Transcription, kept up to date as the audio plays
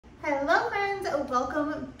Hello friends,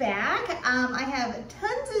 welcome back. I have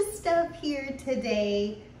tons of stuff here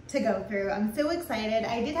today to go through. I'm so excited.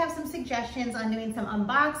 I did have some suggestions on doing some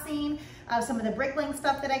unboxing of some of the Bricklink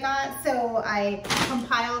stuff that I got, so I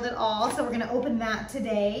compiled it all. So we're gonna open that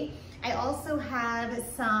today. I also have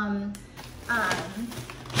some,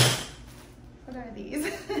 what are these?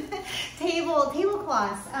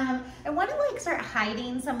 tablecloths. I want to like start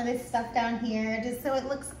hiding some of this stuff down here just so it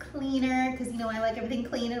looks cleaner, because you know I like everything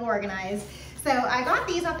clean and organized. So I got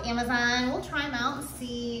these off Amazon. We'll try them out and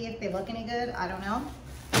see if they look any good. I don't know.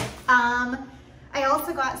 I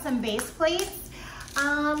also got some base plates.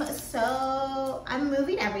 So I'm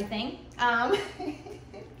moving everything. I'm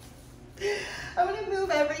gonna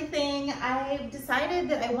move everything. I've decided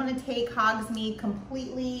that I want to take Hog's meat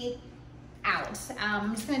completely out.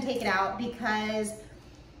 I'm just gonna take it out because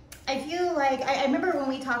I feel like, I remember when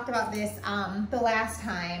we talked about this the last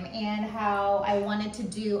time and how I wanted to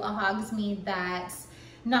do a Hog's meat that's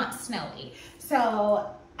not snowy. So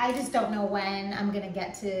I just don't know when I'm gonna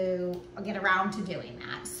get around to doing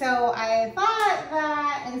that. So I thought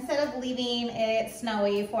that instead of leaving it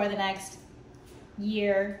snowy for the next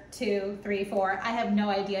year, 2, 3, 4, I have no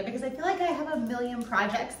idea, because I feel like I have a million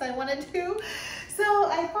projects that I want to do. So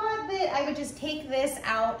I thought that I would just take this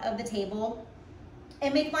out of the table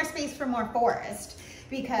and make more space for more forest,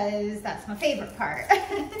 because that's my favorite part.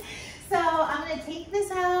 So I'm gonna take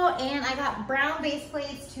this out, and I got brown base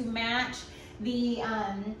plates to match the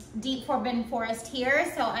deep forbidden forest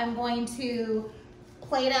here. So I'm going to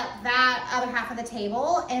plate up that other half of the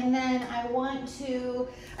table, and then I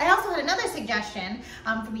also had another suggestion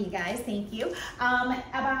from you guys, thank you,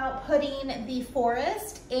 about putting the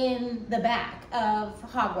forest in the back of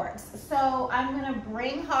Hogwarts. So I'm gonna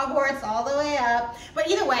bring Hogwarts all the way up, but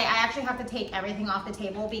either way, I actually have to take everything off the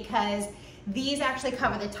table because these actually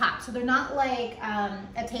cover the top. So they're not like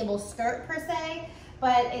a table skirt per se,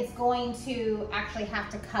 but it's going to actually have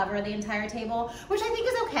to cover the entire table, which I think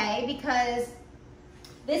is okay because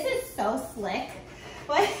this is so slick.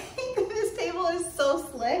 Like, this table is so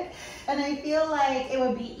slick, and I feel like it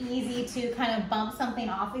would be easy to kind of bump something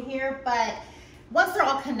off of here, but once they're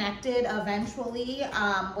all connected eventually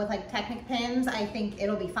with like Technic pins, I think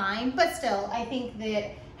it'll be fine. But still, I think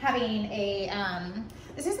that having a,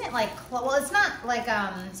 this isn't like, well, it's not like,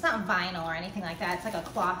 it's not vinyl or anything like that. It's like a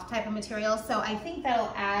cloth type of material. So I think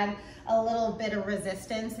that'll add a little bit of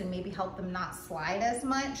resistance and maybe help them not slide as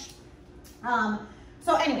much.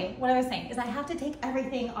 So anyway, what I was saying is I have to take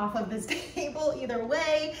everything off of this table either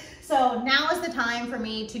way. So now is the time for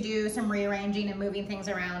me to do some rearranging and moving things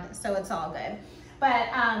around, so it's all good. But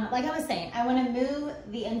like I was saying, I want to move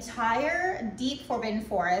the entire deep forbidden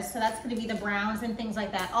forest. So that's going to be the browns and things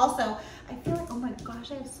like that. Also, I feel like, oh my gosh,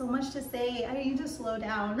 I have so much to say. I need to slow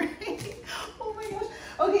down, right? Oh my gosh.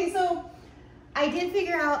 Okay, so I did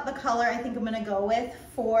figure out the color I think I'm going to go with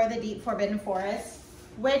for the deep forbidden forest,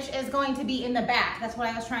 which is going to be in the back. That's what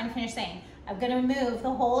I was trying to finish saying. I'm gonna move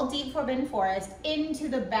the whole deep forbidden forest into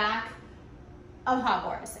the back of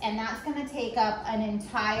Hogwarts, and that's gonna take up an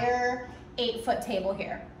entire 8-foot table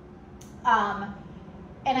here. And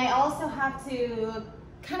I also have to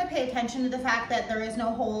kind of pay attention to the fact that there is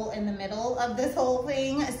no hole in the middle of this whole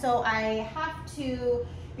thing, so I have to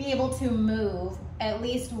be able to move at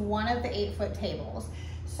least one of the 8-foot tables.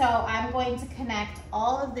 So I'm going to connect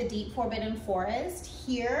all of the deep forbidden forest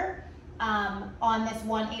here on this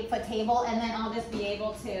one 8-foot table, and then I'll just be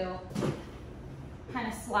able to kind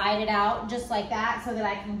of slide it out just like that so that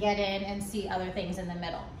I can get in and see other things in the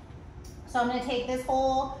middle. So I'm going to take this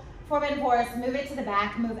whole forbidden forest, move it to the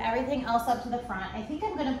back, move everything else up to the front. I think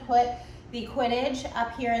I'm going to put the Quidditch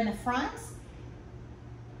up here in the front,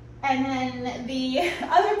 and then the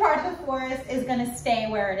other part of the forest is going to stay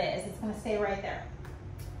where it is. It's going to stay right there.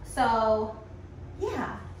 So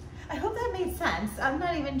yeah, I hope that made sense. I'm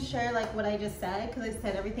not even sure like what I just said because I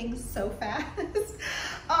said everything so fast.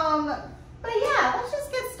 But yeah, let's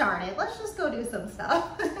just get started. Let's just go do some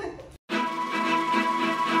stuff.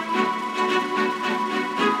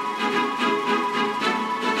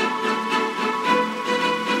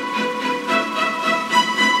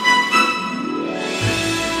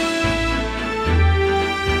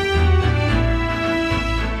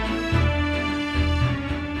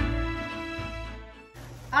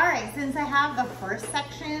 Since I have the first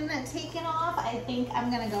section taken off, I think I'm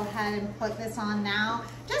gonna go ahead and put this on now,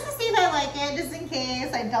 just to see if I like it, just in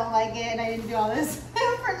case I don't like it and I didn't do all this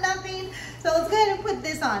for nothing. So let's go ahead and put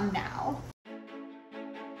this on now.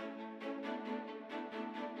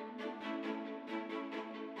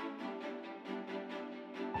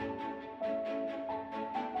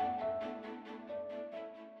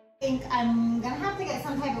 think I'm gonna have to get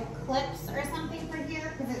some type of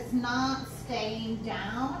not staying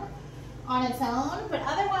down on its own, but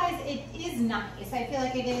otherwise it is nice. I feel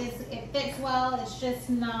like it fits well. It's just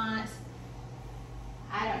not,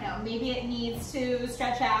 I don't know, maybe it needs to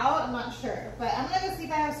stretch out. I'm not sure, but I'm gonna go see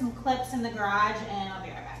if I have some clips in the garage and I'll be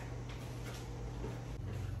right back.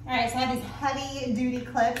 All right, so I have these heavy duty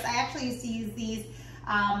clips. I actually used to use these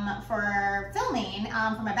for filming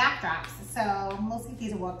for my backdrops. So we'll see if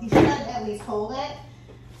these will work. These should at least hold it.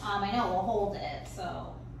 I know it will hold it,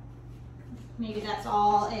 so maybe that's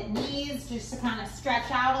all it needs, just to kind of stretch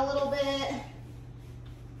out a little bit.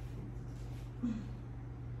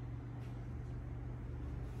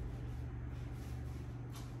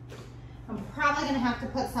 I'm probably gonna have to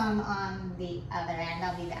put some on the other end.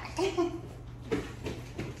 I'll be back.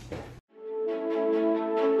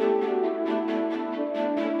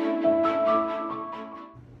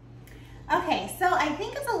 Okay, so I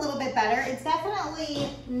think it's a little bit better. It's definitely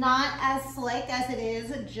not as slick as it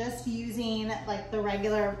is just using like the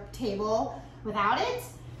regular table without it.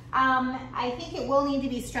 I think it will need to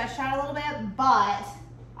be stretched out a little bit, but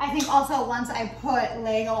I think also once I put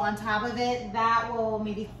Lego on top of it, that will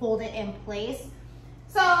maybe hold it in place.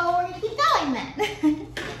 So we're gonna keep going then.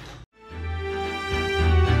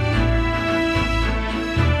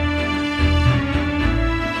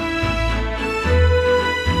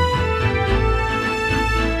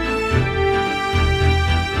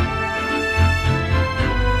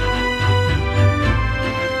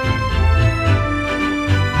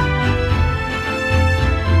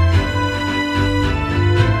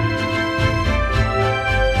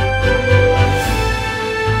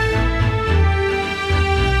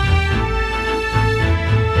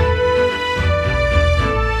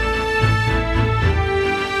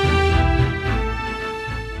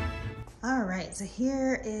 So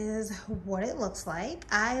here is what it looks like.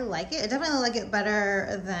 I like it. I definitely like it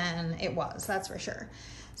better than it was, that's for sure.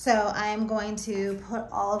 So I'm going to put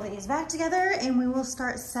all of these back together and we will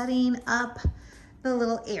start setting up the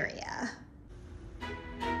little area.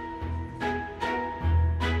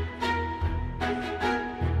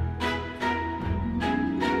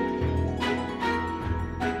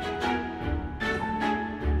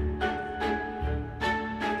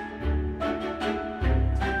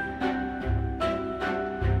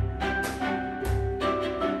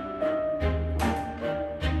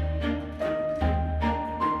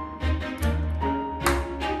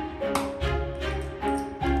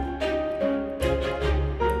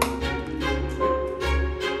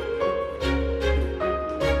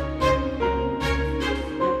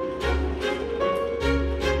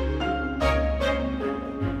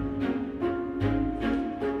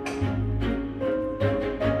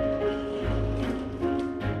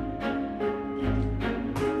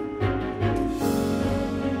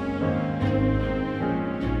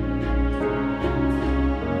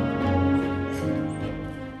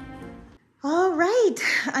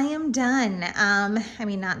 I am done. I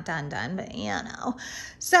mean, not done, but you know.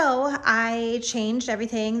 So I changed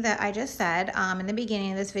everything that I just said in the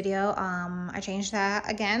beginning of this video. I changed that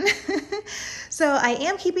again. So I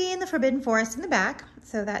am keeping the Forbidden Forest in the back.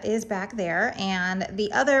 So that is back there. And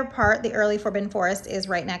the other part, the early Forbidden Forest, is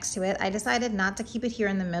right next to it. I decided not to keep it here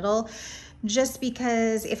in the middle, just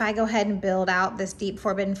because if I go ahead and build out this deep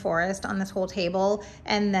Forbidden Forest on this whole table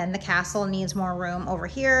and then the castle needs more room over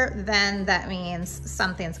here, then that means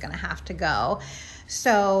something's gonna have to go.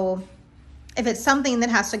 So if it's something that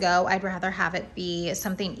has to go, I'd rather have it be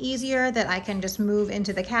something easier that I can just move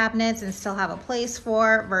into the cabinets and still have a place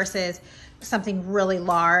for, versus something really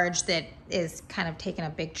large that is kind of taking a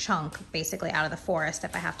big chunk basically out of the forest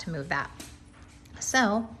if I have to move that.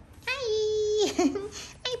 So, hi.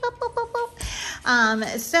 Hey, boop, boop, boop,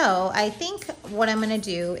 boop. So I think what I'm gonna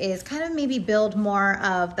do is kind of maybe build more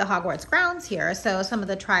of the Hogwarts grounds here. So some of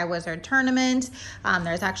the Triwizard Tournament,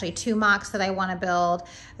 there's actually 2 MOCs that I wanna build.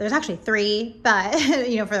 There's actually 3, but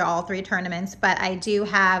you know, for all 3 tournaments, but I do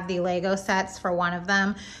have the Lego sets for one of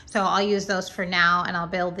them. So I'll use those for now and I'll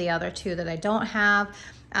build the other 2 that I don't have.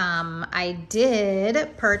 I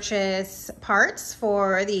did purchase parts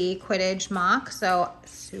for the Quidditch MOC, so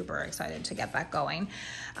super excited to get that going.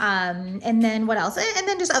 And then what else? And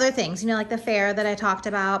then just other things, you know, like the fair that I talked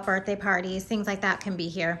about, birthday parties, things like that can be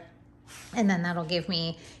here. And then that'll give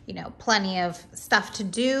me, you know, plenty of stuff to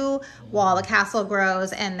do while the castle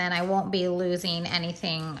grows, and then I won't be losing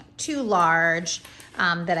anything too large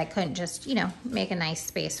that I couldn't just, you know, make a nice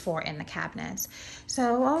space for in the cabinets.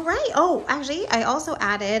 So, all right. Oh, actually, I also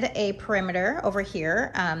added a perimeter over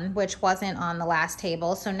here, which wasn't on the last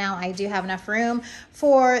table. So now I do have enough room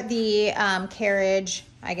for the carriage,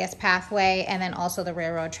 I guess, pathway, and then also the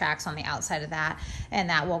railroad tracks on the outside of that, and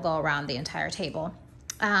that will go around the entire table.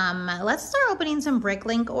 let's start opening some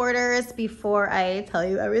Bricklink orders before I tell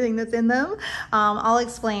you everything that's in them. I'll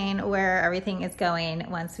explain where everything is going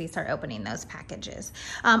once we start opening those packages.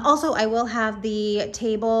 Also, I will have the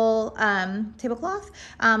tablecloth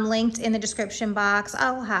linked in the description box.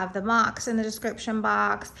 I'll have the MOCs in the description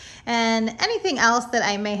box, and anything else that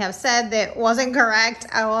I may have said that wasn't correct,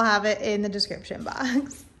 I will have it in the description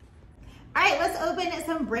box. All right, let's open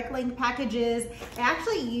some Bricklink packages. I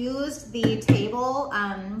actually used the table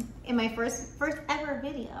in my first ever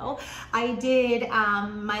video. I did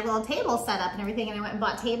my little table setup and everything, and I went and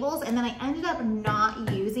bought tables, and then I ended up not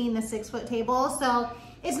using the 6-foot table. So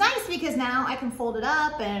it's nice because now I can fold it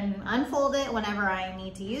up and unfold it whenever I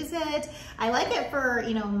need to use it. I like it for,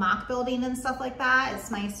 you know, mock building and stuff like that.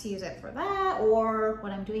 It's nice to use it for that or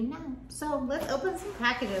what I'm doing now. So let's open some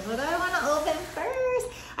packages. What do I want to open first?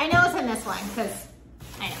 I know it's in this one because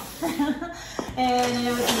I know. And I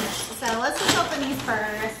know it's in this. So let's just open these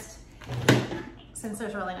first since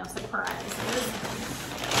there's really no surprises.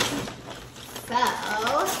 So,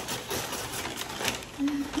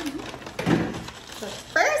 the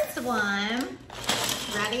first one,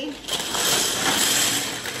 ready?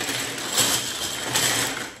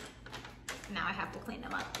 Now I have to clean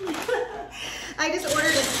them up. I just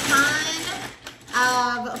ordered a ton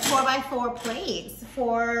of 4x4 plates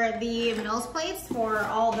for the Mills plates for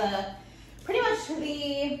all the, pretty much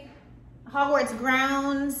the Hogwarts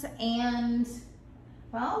grounds, and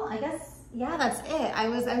well, I guess, yeah, that's it. I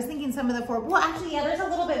was thinking some of the well, actually, yeah, there's a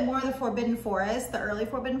little bit more of the Forbidden Forest, the early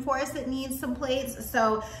Forbidden Forest that needs some plates,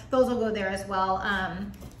 so those will go there as well.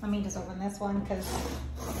 Let me just open this one because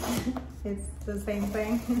it's the same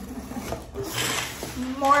thing.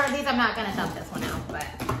 More of these, I'm not gonna dump this one out, but.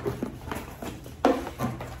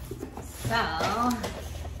 So,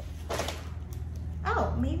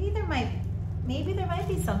 oh, maybe there might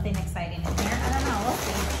be something exciting in here. I don't know, we'll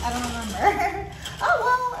see. I don't remember. Oh,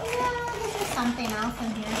 well, yeah, there's something else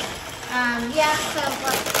in here. Yeah, so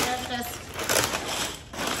look, there's just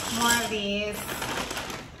more of these.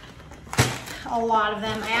 A lot of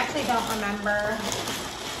them. I actually don't remember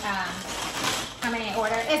how many I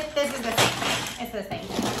ordered. This is the same thing. It's the same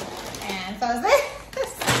thing. And so is this.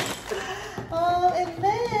 And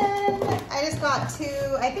then I just got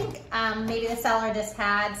two. I think maybe the seller just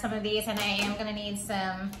had some of these, and I am gonna need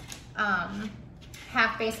some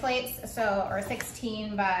half base plates, so, or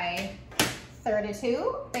 16 by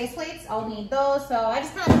 32 base plates. I'll need those, so I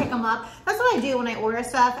just kind of pick them up. That's what I do when I order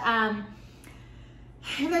stuff.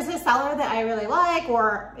 If there's a seller that I really like,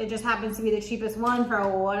 or it just happens to be the cheapest one for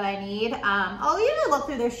what I need, I'll usually look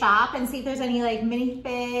through their shop and see if there's any like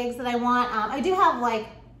minifigs that I want. I do have like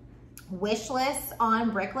wish lists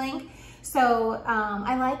on Bricklink. So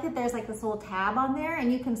I like that there's like this little tab on there,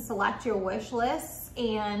 and you can select your wish lists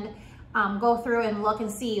and go through and look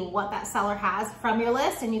and see what that seller has from your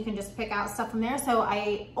list, and you can just pick out stuff from there. So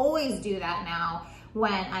I always do that now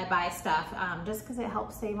when I buy stuff, just because it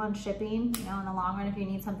helps save on shipping, you know, in the long run. If you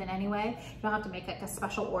need something anyway, you don't have to make like a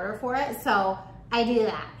special order for it. So I do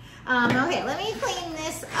that. Okay, let me clean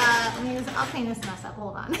this up. I'll clean this mess up,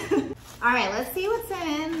 hold on. All right, let's see what's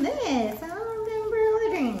in this. I don't remember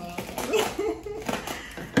ordering anything.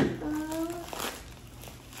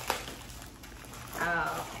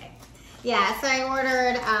 Okay. Yeah, so I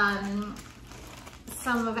ordered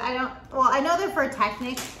some of, I know they're for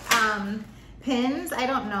Technic pins. I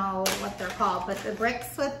don't know what they're called, but the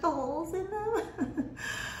bricks with the holes in them.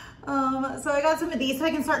 So I got some of these so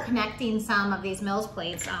I can start connecting some of these Mills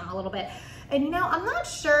plates a little bit. And you know, I'm not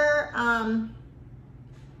sure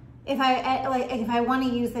if I want to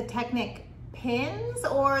use the Technic pins,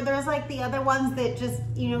 or there's like the other ones that just,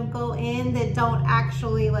 you know, go in that don't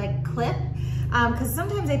actually like clip. Because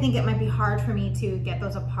sometimes I think it might be hard for me to get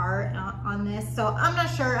those apart on this. So I'm not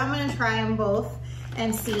sure. I'm gonna try them both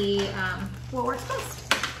and see what works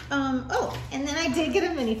best. Oh, and then I did get a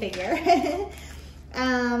minifigure.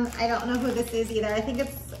 I don't know who this is either. I think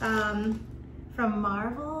it's from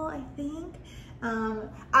Marvel, I think.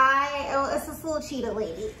 It's this little cheetah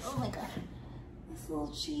lady. Oh my God. This little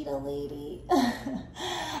cheetah lady.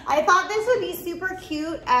 I thought this would be super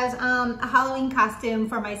cute as a Halloween costume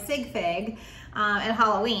for my sig fig at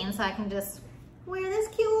Halloween, so I can just wear this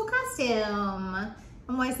cute little costume.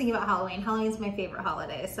 I'm always thinking about Halloween. Halloween's my favorite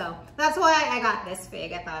holiday, so that's why I got this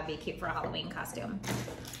fig. I thought it'd be cute for a Halloween costume.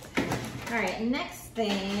 All right, next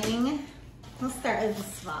thing, we'll start with the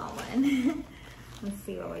small one. Let's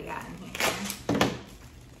see what we got in here.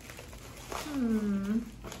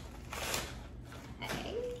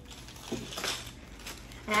 Okay.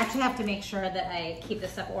 I actually have to make sure that I keep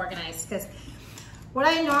this stuff organized, because What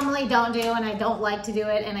I normally don't do, and I don't like to do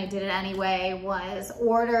it, and I did it anyway, was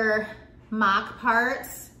order MOC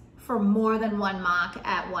parts for more than one MOC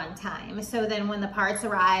at one time. So then when the parts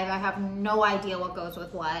arrive, I have no idea what goes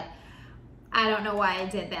with what. I don't know why I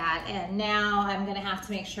did that. And now I'm gonna have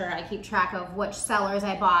to make sure I keep track of which sellers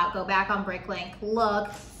I bought, go back on Bricklink, look,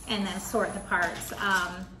 and then sort the parts.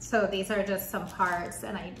 So these are just some parts,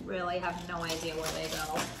 and I really have no idea where they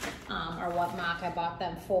go or what MOC I bought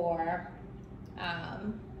them for.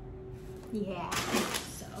 Yeah,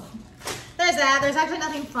 so there's that. There's actually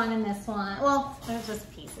nothing fun in this one. Well, there's just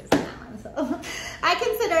pieces in that one. So I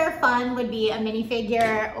consider fun would be a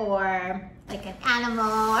minifigure or like an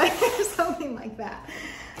animal or something like that.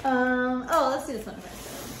 Oh, let's do this one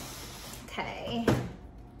first. Okay.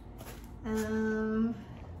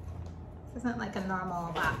 This isn't like a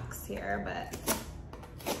normal box here, but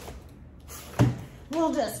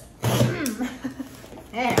we'll just,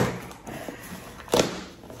 there.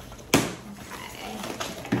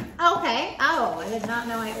 Okay. Oh, I did not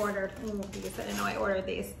know I ordered these. I didn't know I ordered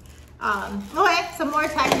these. Okay, some more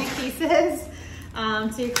Technic pieces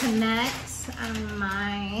to connect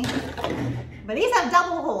but these have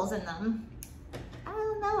double holes in them. I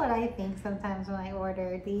don't know what I think sometimes when I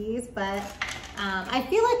order these, but I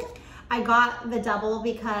feel like I got the double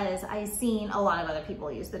because I've seen a lot of other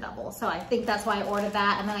people use the double. So I think that's why I ordered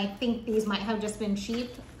that. And then I think these might have just been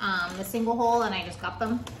cheap, the single hole, and I just got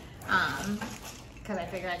them. Because I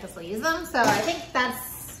figured I could still use them. So I think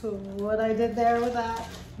that's what I did there with that.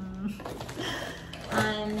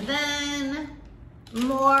 And then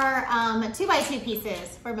more 2x2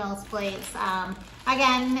 pieces for Mills plates.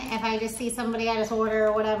 Again, if I just see somebody, I just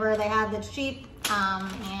order whatever they have that's cheap.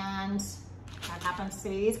 And that happens to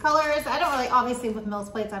be these colors. I don't really, obviously with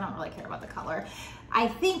Mills plates, I don't really care about the color. I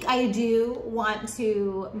think I do want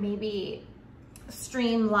to maybe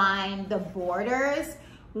streamline the borders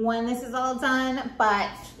when this is all done, but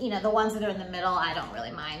you know, the ones that are in the middle, I don't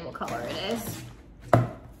really mind what color it is.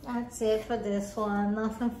 That's it for this one.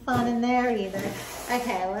 Nothing fun in there either.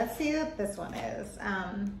 Okay, let's see what this one is.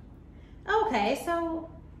 Okay, so,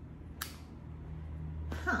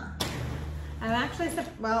 I'm actually,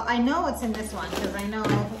 well, I know what's in this one because I know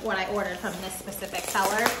what I ordered from this specific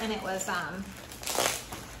seller, and it was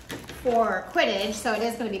for Quidditch, so it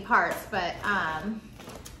is going to be parts, but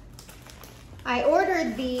I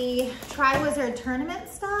ordered the Triwizard Tournament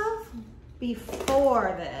stuff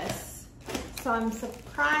before this, so I'm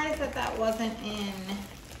surprised that that wasn't in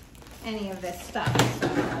any of this stuff. So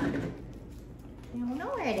I don't know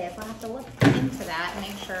where it is. I'll have to look into that and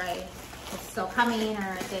make sure it's still coming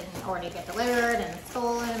or it didn't already get delivered and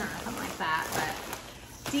stolen or something like that.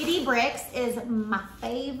 But DD Bricks is my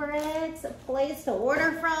favorite place to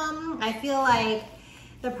order from. I feel like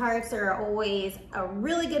the parts are always a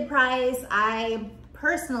really good price. I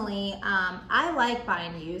personally, I like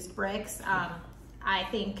buying used bricks. I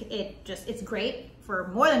think it's great for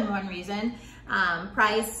more than one reason.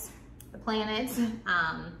 Price, the planet,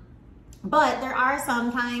 but there are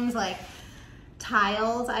sometimes like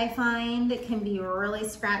tiles I find it can be really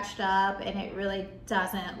scratched up and it really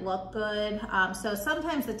doesn't look good. So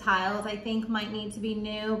sometimes the tiles I think might need to be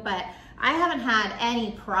new, but I haven't had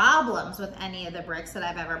any problems with any of the bricks that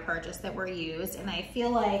I've ever purchased that were used. And I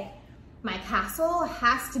feel like my castle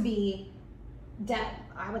has to be,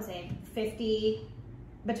 I would say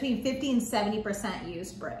between 50 and 70%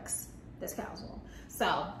 used bricks, this castle.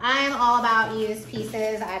 So I'm all about used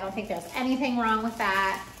pieces. I don't think there's anything wrong with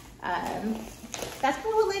that. That's kind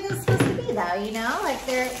of what Lego's supposed to be though, you know? Like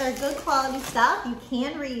they're good quality stuff. You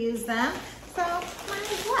can reuse them. So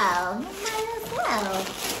might as well.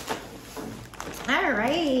 All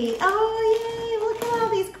right. Oh, yay. Look at all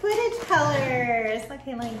these Quidditch colors.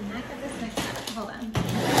 Okay, let me knock at this next up. Hold on.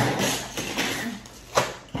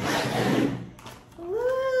 Okay.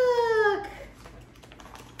 Look.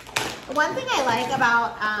 One thing I like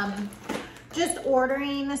about just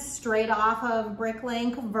ordering straight off of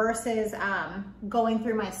Bricklink versus going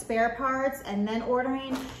through my spare parts and then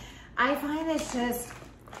ordering, I find it's just,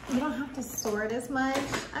 you don't have to sort as much.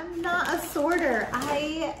 I'm not a sorter.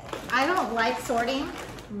 I don't like sorting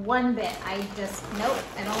one bit. Nope,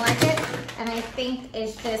 I don't like it. And I think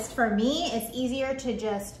it's just, for me, it's easier to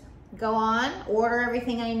just go on, order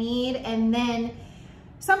everything I need, and then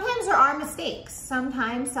sometimes there are mistakes.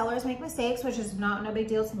 Sometimes sellers make mistakes, which is no big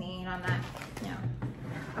deal to me. You know, I'm not,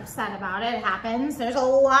 upset about it. It happens. There's a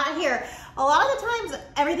lot here. A lot of the times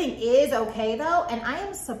everything is okay though, and I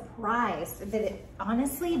am surprised that it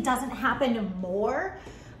honestly doesn't happen more.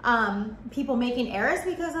 people making errors,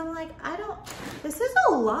 because I'm like, this is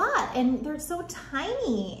a lot and they're so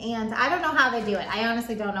tiny and I don't know how they do it. I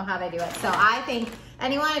honestly don't know how they do it. So I think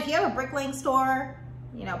anyone, if you have a Bricklink store,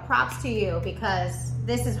 you know, props to you, because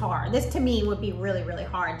this is hard. This to me would be really, really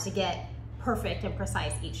hard to get perfect and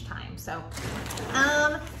precise each time. So,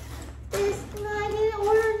 I didn't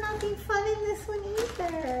order nothing fun in this one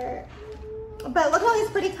either. But look at all these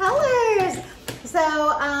pretty colors. So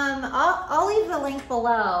I'll leave the link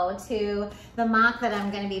below to the mock that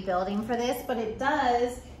I'm going to be building for this, but it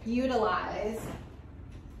does utilize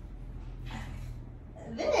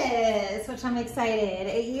this, which I'm excited.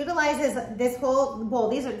 It utilizes this whole, well,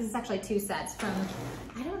 this is actually 2 sets from,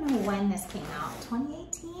 I don't know when this came out,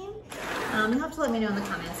 2018? You'll have to let me know in the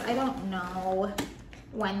comments. I don't know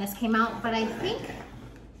when this came out, but I think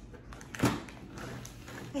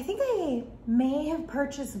I may have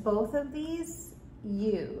purchased both of these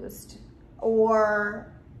used,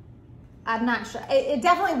 or I'm not sure. It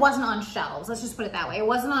definitely wasn't on shelves. Let's just put it that way. It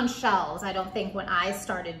wasn't on shelves, I don't think, when I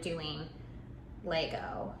started doing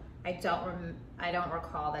Lego. I don't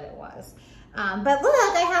recall that it was. But look,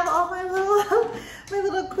 I have all my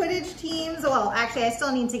little Quidditch teams. Well, actually, I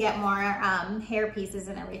still need to get more hair pieces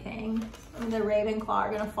and everything. And the Ravenclaw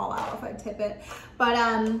are gonna fall out if I tip it. But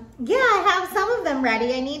yeah, I have some of them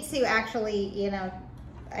ready. I need to actually, you know,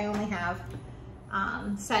 I only have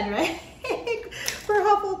Cedric for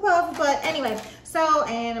Hufflepuff. But anyway, so,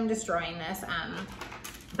 and I'm destroying this.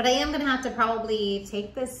 But I am gonna have to probably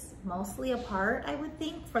take this mostly apart, I would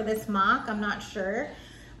think, for this mock. I'm not sure.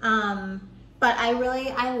 But I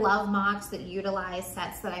love mocks that utilize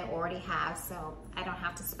sets that I already have, so I don't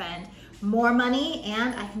have to spend more money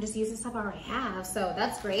and I can just use the stuff I already have. So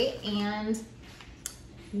that's great. And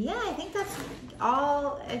yeah, I think that's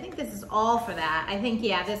all. I think this is all for that. I think,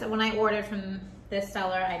 yeah, when I ordered from this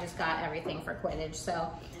seller, I just got everything for Quidditch.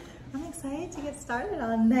 So I'm excited to get started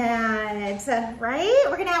on that, right?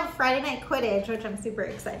 We're gonna have Friday night Quidditch, which I'm super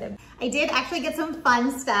excited. I did actually get some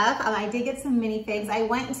fun stuff. I did get some minifigs. I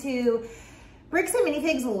went to Bricks and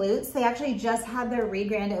Minifigs Loots. They actually just had their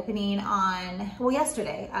re-grand opening on, well,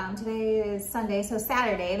 yesterday. Today is Sunday, so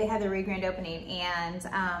Saturday they had their re-grand opening, and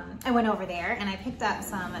I went over there and I picked up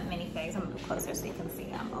some minifigs. I'm gonna move closer so you can see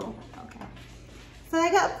them. Oh, okay. So I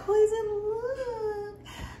got Poison, look.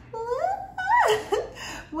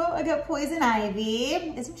 Well, I got Poison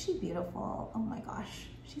Ivy. Isn't she beautiful? Oh my gosh,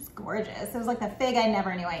 she's gorgeous. It was like the fig I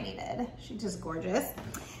never knew I needed. She's just gorgeous.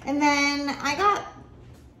 And then I got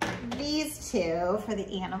these 2 for the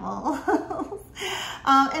animals.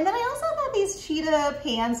 And then I also thought these cheetah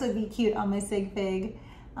pants would be cute on my sig fig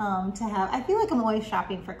to have. I feel like I'm always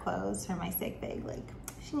shopping for clothes for my sig fig. Like,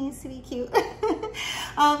 she needs to be cute.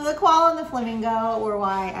 The koala and the flamingo were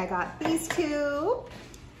why I got these 2.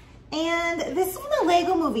 And this is from the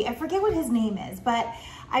Lego movie. I forget what his name is, but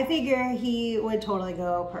I figure he would totally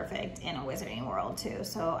go perfect in a Wizarding World too.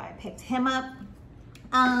 So I picked him up.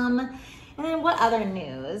 And then what other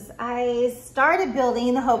news? I started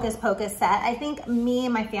building the Hocus Pocus set. I think me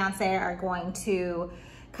and my fiance are going to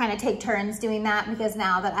kind of take turns doing that, because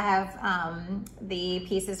now that I have the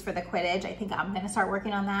pieces for the Quidditch, I think I'm gonna start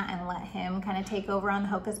working on that and let him kind of take over on the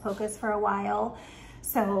Hocus Pocus for a while.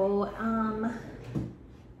 So,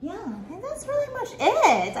 yeah, I think that's really much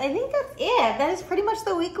it. I think that's it. That is pretty much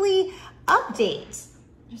the weekly update.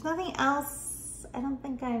 There's nothing else I don't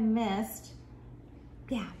think I missed.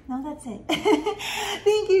 Yeah, no, that's it.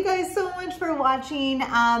 Thank you guys so much for watching.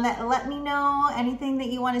 Let me know anything that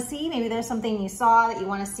you want to see. Maybe there's something you saw that you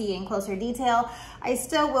want to see in closer detail. I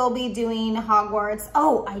still will be doing Hogwarts.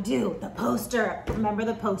 Oh, I do, the poster. Remember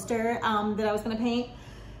the poster that I was going to paint?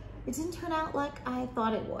 It didn't turn out like I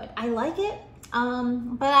thought it would. I like it, but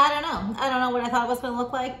I don't know. I don't know what I thought it was going to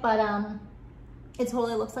look like, but it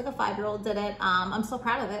totally looks like a 5-year-old did it. I'm so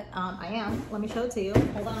proud of it. I am. Let me show it to you.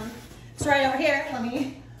 Hold on. It's right over here. Let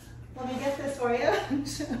me get this for you and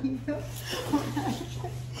show you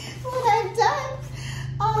what I've done.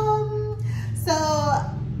 So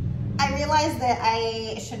I realized that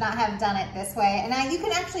I should not have done it this way. And now you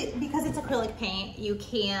can actually, because it's acrylic paint, you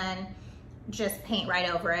can just paint right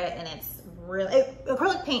over it, and it's really,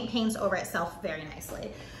 acrylic paint paints over itself very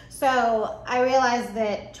nicely. So I realized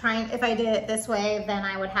that if I did it this way, then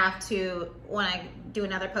I would have to, when I do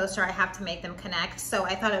another poster, I have to make them connect. So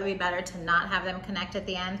I thought it would be better to not have them connect at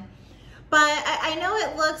the end. But I know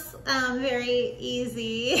it looks very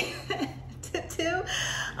easy to do.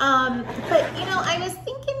 But you know, I was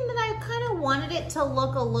thinking that I kind of wanted it to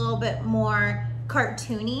look a little bit more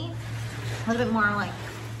cartoony, a little bit more like,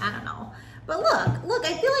 I don't know. But look,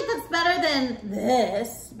 I feel like that's better than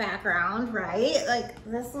this background, right? Like,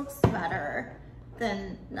 this looks better.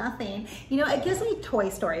 than nothing. You know, it gives me Toy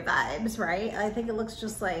Story vibes, right? I think it looks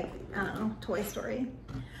just like, I don't know, Toy Story.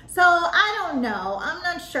 So I don't know. I'm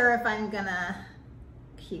not sure if I'm gonna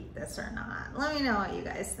keep this or not. Let me know what you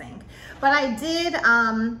guys think. But I did,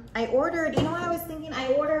 I ordered, you know what I was thinking?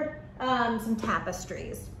 I ordered some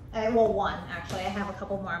tapestries. Well, one actually. I have a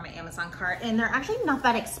couple more on my Amazon cart, and they're actually not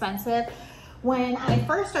that expensive. When I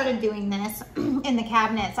first started doing this in the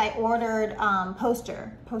cabinets, I ordered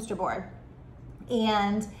poster board.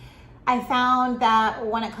 And I found that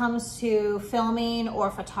when it comes to filming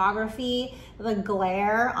or photography, the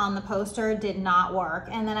glare on the poster did not work.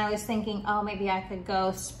 And then I was thinking, oh, maybe I could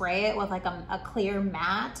go spray it with like a clear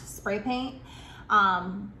matte spray paint.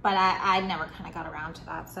 But I never kind of got around to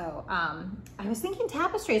that. So I was thinking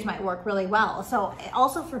tapestries might work really well. So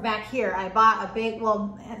also for back here, I bought a big,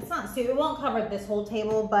 well, it's not, it won't cover this whole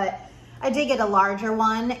table, but I did get a larger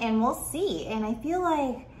one, and we'll see. And I feel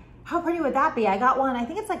like, how pretty would that be? I got one, I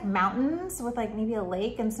think it's like mountains with like maybe a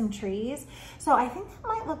lake and some trees. So I think that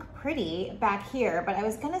might look pretty back here, but I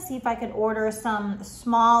was gonna see if I could order some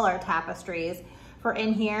smaller tapestries for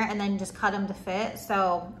in here and then just cut them to fit.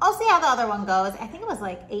 So I'll see how the other one goes. I think it was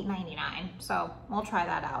like $8.99, so we'll try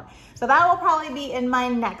that out. So that will probably be in my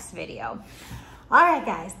next video. All right,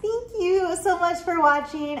 guys, thank you so much for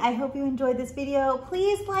watching. I hope you enjoyed this video.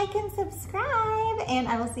 Please like and subscribe, and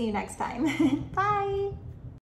I will see you next time. Bye.